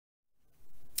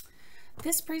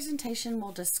This presentation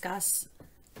will discuss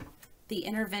the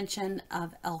intervention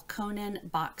of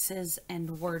Elkonin boxes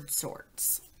and word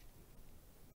sorts.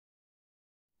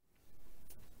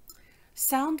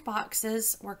 Sound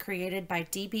boxes were created by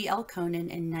D.B. Elkonin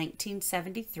in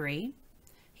 1973.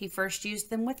 He first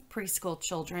used them with preschool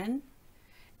children,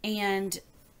 and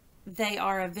they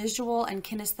are a visual and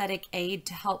kinesthetic aid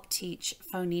to help teach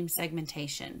phoneme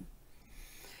segmentation.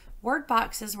 Word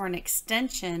boxes were an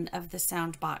extension of the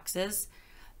sound boxes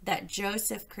that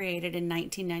Joseph created in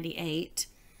 1998.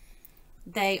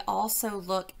 They also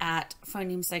look at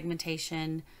phoneme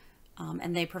segmentation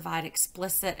and they provide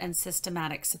explicit and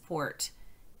systematic support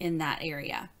in that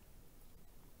area.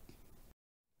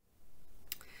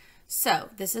 So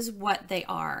this is what they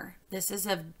are. This is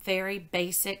a very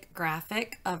basic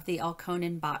graphic of the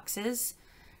Elkonin boxes.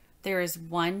 There is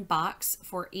one box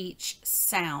for each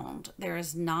sound. There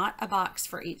is not a box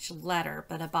for each letter,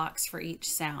 but a box for each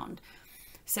sound.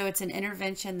 So it's an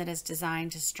intervention that is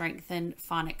designed to strengthen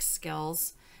phonics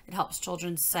skills. It helps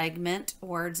children segment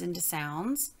words into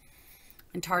sounds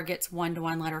and targets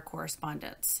one-to-one letter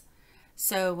correspondence.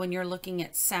 So when you're looking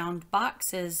at sound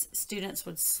boxes, students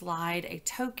would slide a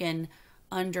token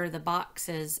under the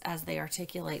boxes as they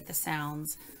articulate the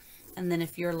sounds. And then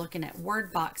if you're looking at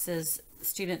word boxes,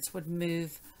 students would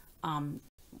move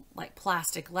like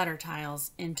plastic letter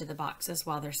tiles into the boxes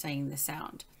while they're saying the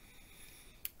sound.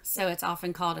 So it's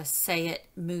often called a say it,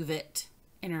 move it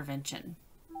intervention.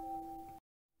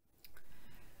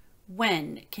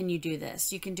 When can you do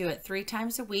this? You can do it 3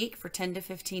 times a week for 10 to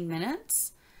 15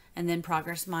 minutes, and then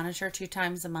progress monitor 2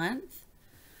 times a month.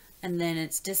 And then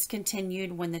it's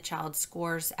discontinued when the child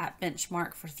scores at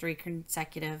benchmark for 3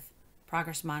 consecutive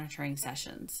progress monitoring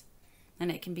sessions. And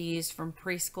it can be used from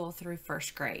preschool through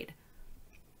 1st grade.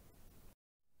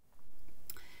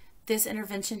 This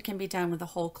intervention can be done with a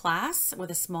whole class, with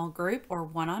a small group, or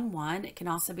one-on-one. It can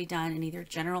also be done in either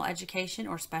general education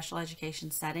or special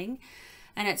education setting.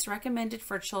 And it's recommended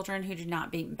for children who do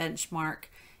not meet benchmark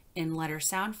in letter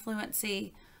sound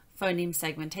fluency, phoneme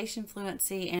segmentation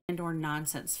fluency, and or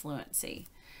nonsense fluency.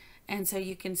 And so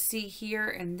you can see here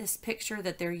in this picture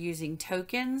that they're using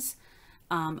tokens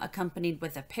accompanied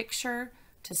with a picture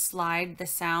to slide the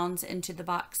sounds into the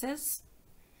boxes.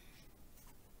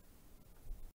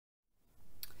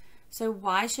 So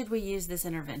why should we use this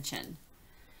intervention?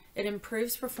 It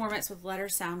improves performance with letter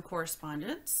sound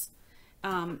correspondence,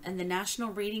 and the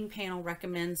National Reading Panel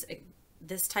recommends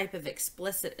this type of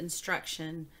explicit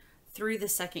instruction through the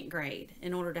 2nd grade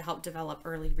in order to help develop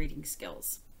early reading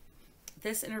skills.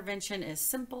 This intervention is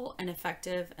simple and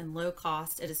effective and low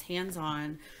cost. It is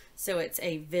hands-on, so it's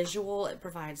a visual. It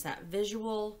provides that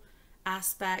visual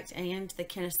aspect and the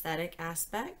kinesthetic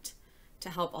aspect to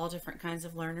help all different kinds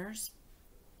of learners.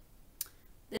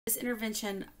 This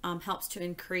intervention helps to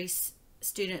increase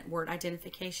student word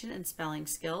identification and spelling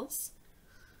skills.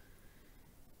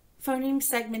 Phoneme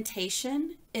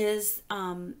segmentation is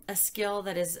a skill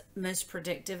that is most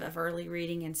predictive of early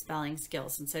reading and spelling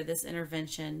skills. And so this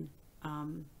intervention,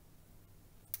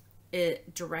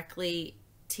 it directly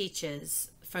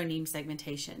teaches phoneme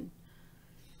segmentation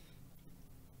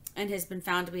and has been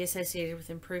found to be associated with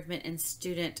improvement in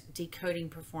student decoding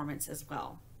performance as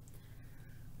well.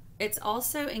 It's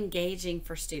also engaging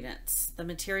for students. The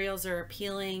materials are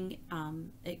appealing.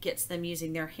 It gets them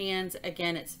using their hands.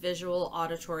 Again, it's visual,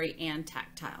 auditory, and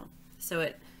tactile. So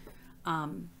it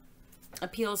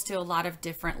appeals to a lot of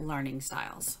different learning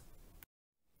styles.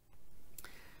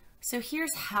 So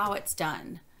here's how it's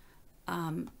done.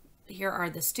 Here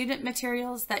are the student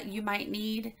materials that you might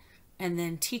need, and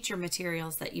then teacher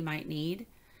materials that you might need.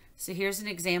 So here's an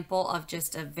example of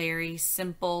just a very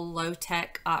simple,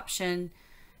 low-tech option.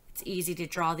 It's easy to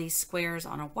draw these squares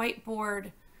on a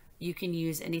whiteboard. You can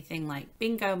use anything like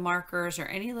bingo markers or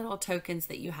any little tokens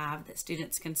that you have that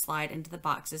students can slide into the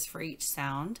boxes for each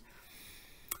sound.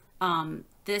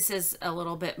 This is a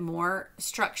little bit more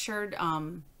structured.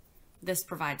 This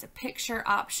provides a picture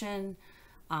option,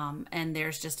 and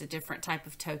there's just a different type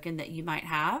of token that you might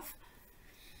have.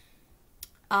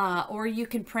 Or you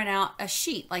can print out a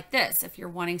sheet like this if you're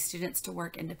wanting students to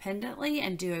work independently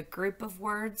and do a group of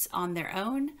words on their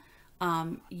own.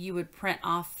 You would print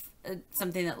off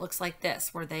something that looks like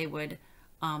this, where they would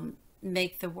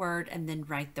make the word and then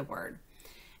write the word.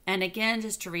 And again,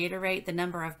 just to reiterate, the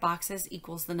number of boxes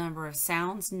equals the number of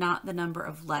sounds, not the number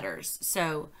of letters.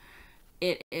 So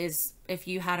it is, if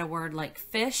you had a word like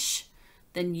fish,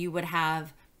 then you would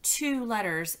have 2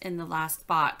 letters in the last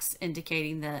box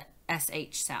indicating the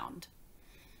SH sound.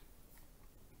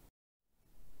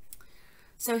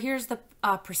 So here's the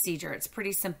procedure. It's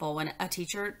pretty simple. When a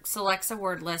teacher selects a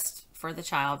word list for the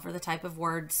child for the type of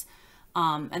words,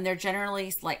 and they're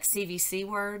generally like CVC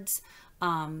words,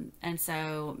 and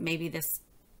so maybe this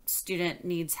student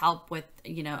needs help with,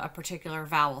 a particular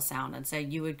vowel sound, and so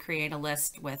you would create a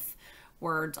list with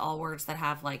words, all words that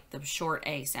have like the short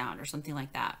A sound or something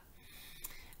like that.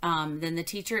 Then the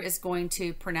teacher is going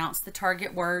to pronounce the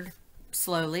target word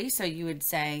slowly. So you would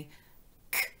say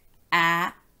k,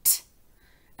 at,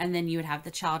 and then you would have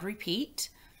the child repeat.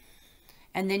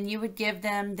 And then you would give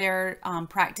them their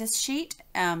practice sheet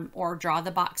or draw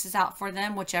the boxes out for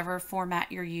them, whichever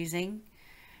format you're using.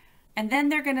 And then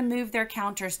they're going to move their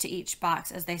counters to each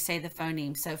box as they say the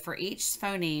phoneme. So for each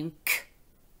phoneme, k,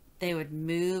 they would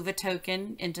move a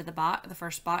token into the box, the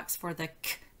first box for the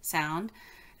k sound.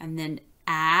 And then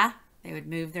a, they would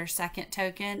move their second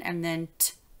token. And then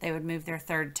t, they would move their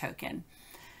third token.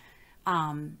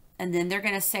 And then they're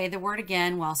going to say the word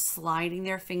again while sliding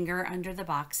their finger under the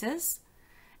boxes.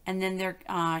 And then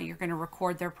you're going to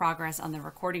record their progress on the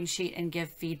recording sheet and give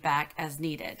feedback as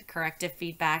needed. Corrective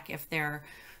feedback if they're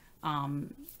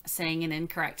saying an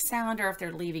incorrect sound, or if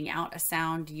they're leaving out a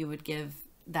sound, you would give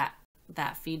that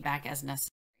feedback as necessary.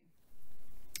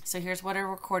 So here's what a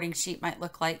recording sheet might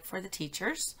look like for the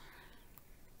teachers.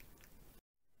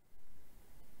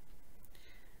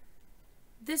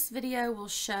 This video will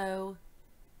show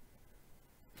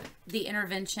the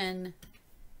intervention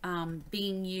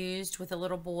being used with a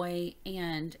little boy,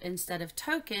 and instead of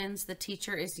tokens, the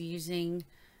teacher is using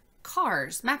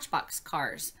cars, matchbox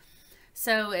cars.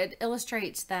 So it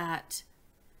illustrates that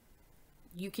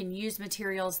you can use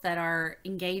materials that are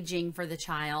engaging for the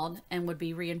child and would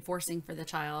be reinforcing for the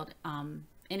child.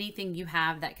 Anything you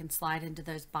have that can slide into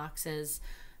those boxes.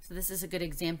 So this is a good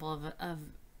example of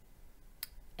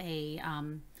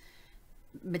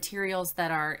materials that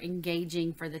are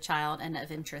engaging for the child and of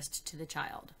interest to the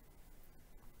child.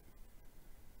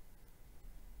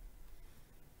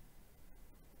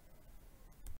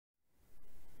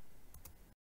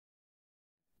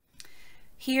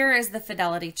 Here is the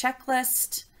fidelity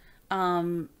checklist.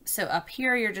 So up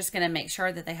here, you're just going to make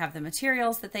sure that they have the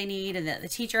materials that they need and that the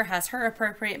teacher has her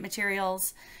appropriate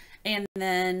materials. And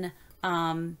then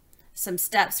some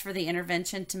steps for the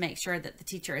intervention to make sure that the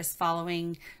teacher is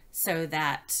following so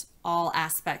that all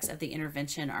aspects of the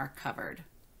intervention are covered.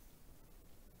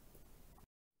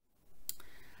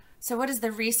 So what does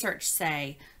the research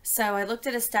say? So I looked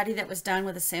at a study that was done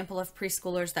with a sample of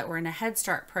preschoolers that were in a Head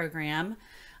Start program.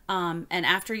 And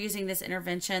after using this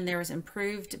intervention, there was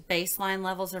improved baseline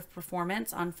levels of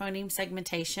performance on phoneme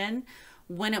segmentation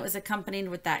when it was accompanied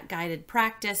with that guided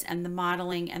practice and the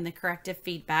modeling and the corrective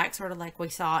feedback, sort of like we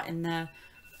saw in the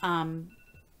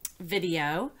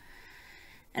video.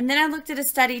 And then I looked at a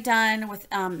study done with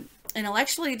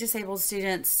intellectually disabled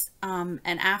students, and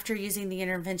after using the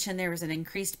intervention, there was an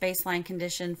increased baseline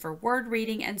condition for word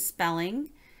reading and spelling.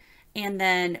 And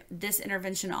then this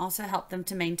intervention also helped them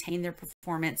to maintain their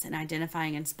performance in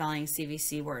identifying and spelling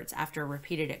CVC words after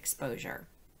repeated exposure.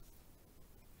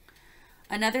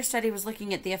 Another study was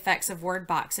looking at the effects of word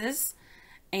boxes,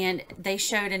 and they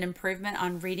showed an improvement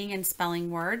on reading and spelling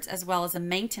words, as well as a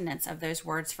maintenance of those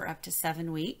words for up to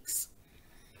 7 weeks.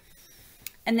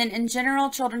 And then in general,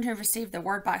 children who received the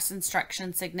word box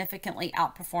instruction significantly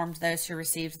outperformed those who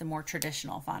received the more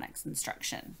traditional phonics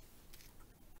instruction.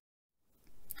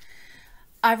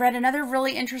 I read another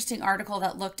really interesting article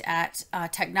that looked at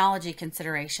technology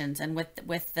considerations, and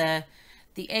with the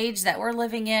age that we're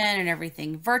living in and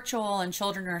everything virtual, and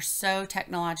children are so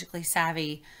technologically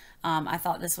savvy, I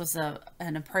thought this was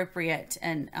an appropriate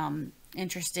and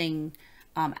interesting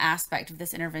aspect of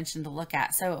this intervention to look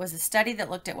at. So it was a study that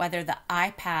looked at whether the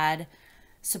iPad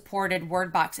supported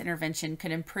word box intervention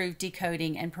could improve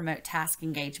decoding and promote task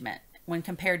engagement when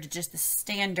compared to just the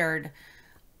standard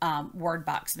word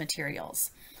box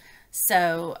materials.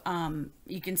 So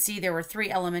you can see there were 3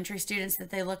 elementary students that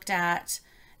they looked at.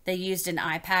 They used an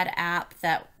iPad app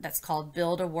that's called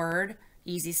Build a Word,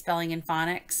 Easy Spelling and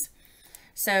Phonics.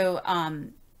 So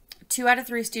 2 out of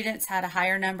 3 students had a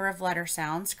higher number of letter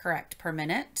sounds correct per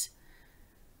minute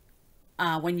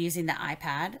when using the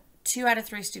iPad. 2 out of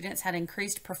 3 students had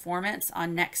increased performance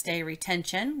on next day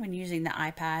retention when using the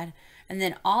iPad. And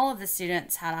then all of the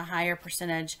students had a higher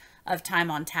percentage of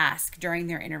time on task during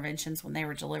their interventions when they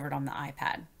were delivered on the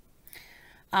iPad.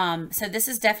 So this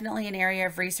is definitely an area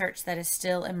of research that is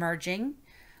still emerging,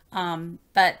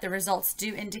 but the results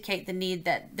do indicate the need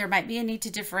that there might be a need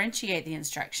to differentiate the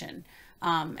instruction.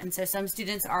 And so some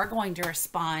students are going to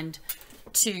respond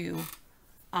to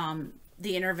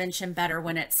the intervention better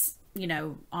when it's,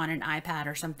 on an iPad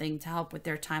or something to help with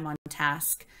their time on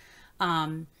task.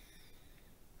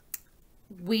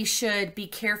 We should be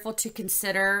careful to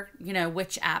consider,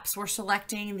 which apps we're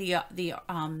selecting. The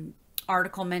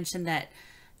article mentioned that,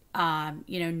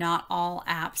 not all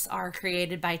apps are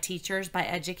created by teachers, by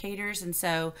educators. And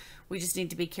so we just need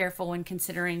to be careful when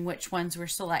considering which ones we're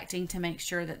selecting to make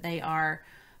sure that they are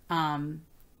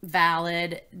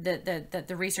valid, that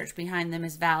the research behind them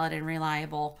is valid and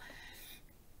reliable.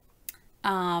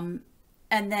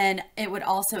 And then it would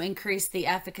also increase the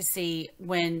efficacy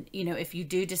when, if you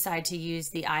do decide to use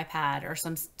the iPad or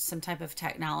some type of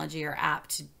technology or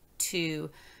app to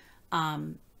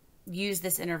use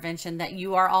this intervention, that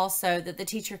the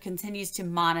teacher continues to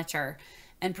monitor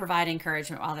and provide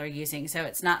encouragement while they're using. So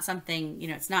it's not something,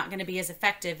 it's not going to be as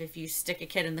effective if you stick a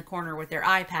kid in the corner with their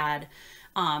iPad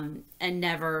and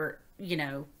never,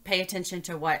 pay attention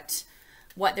to what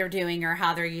they're doing or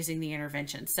how they're using the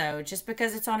intervention. So just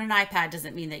because it's on an iPad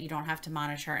doesn't mean that you don't have to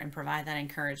monitor and provide that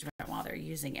encouragement while they're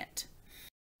using it.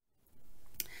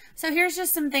 So here's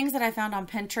just some things that I found on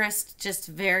Pinterest, just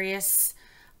various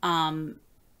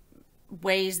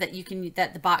ways that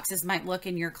that the boxes might look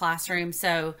in your classroom.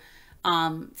 So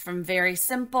from very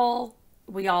simple,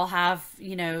 we all have,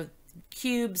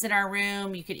 cubes in our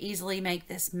room. You could easily make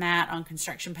this mat on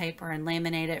construction paper and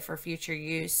laminate it for future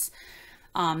use.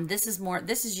 This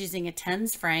is using a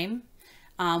tens frame,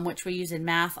 which we use in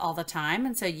math all the time.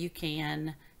 And so you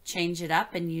can change it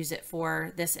up and use it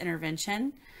for this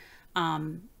intervention.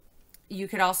 You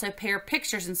could also pair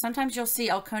pictures, and sometimes you'll see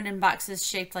Elkonin boxes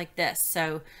shaped like this.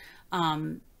 So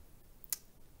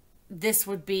this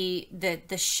would be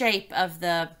the shape of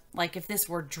like if this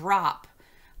were drop,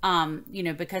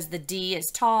 because the D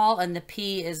is tall and the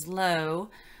P is low.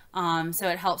 So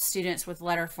it helps students with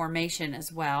letter formation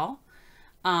as well.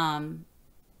 And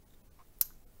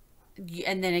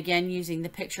then again, using the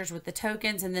pictures with the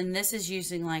tokens. And then this is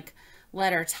using like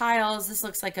letter tiles. This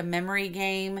looks like a memory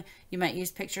game. You might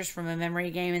use pictures from a memory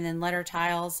game and then letter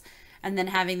tiles, and then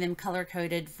having them color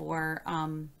coded for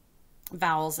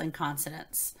vowels and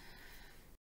consonants.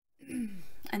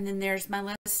 And then there's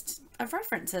my list of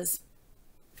references.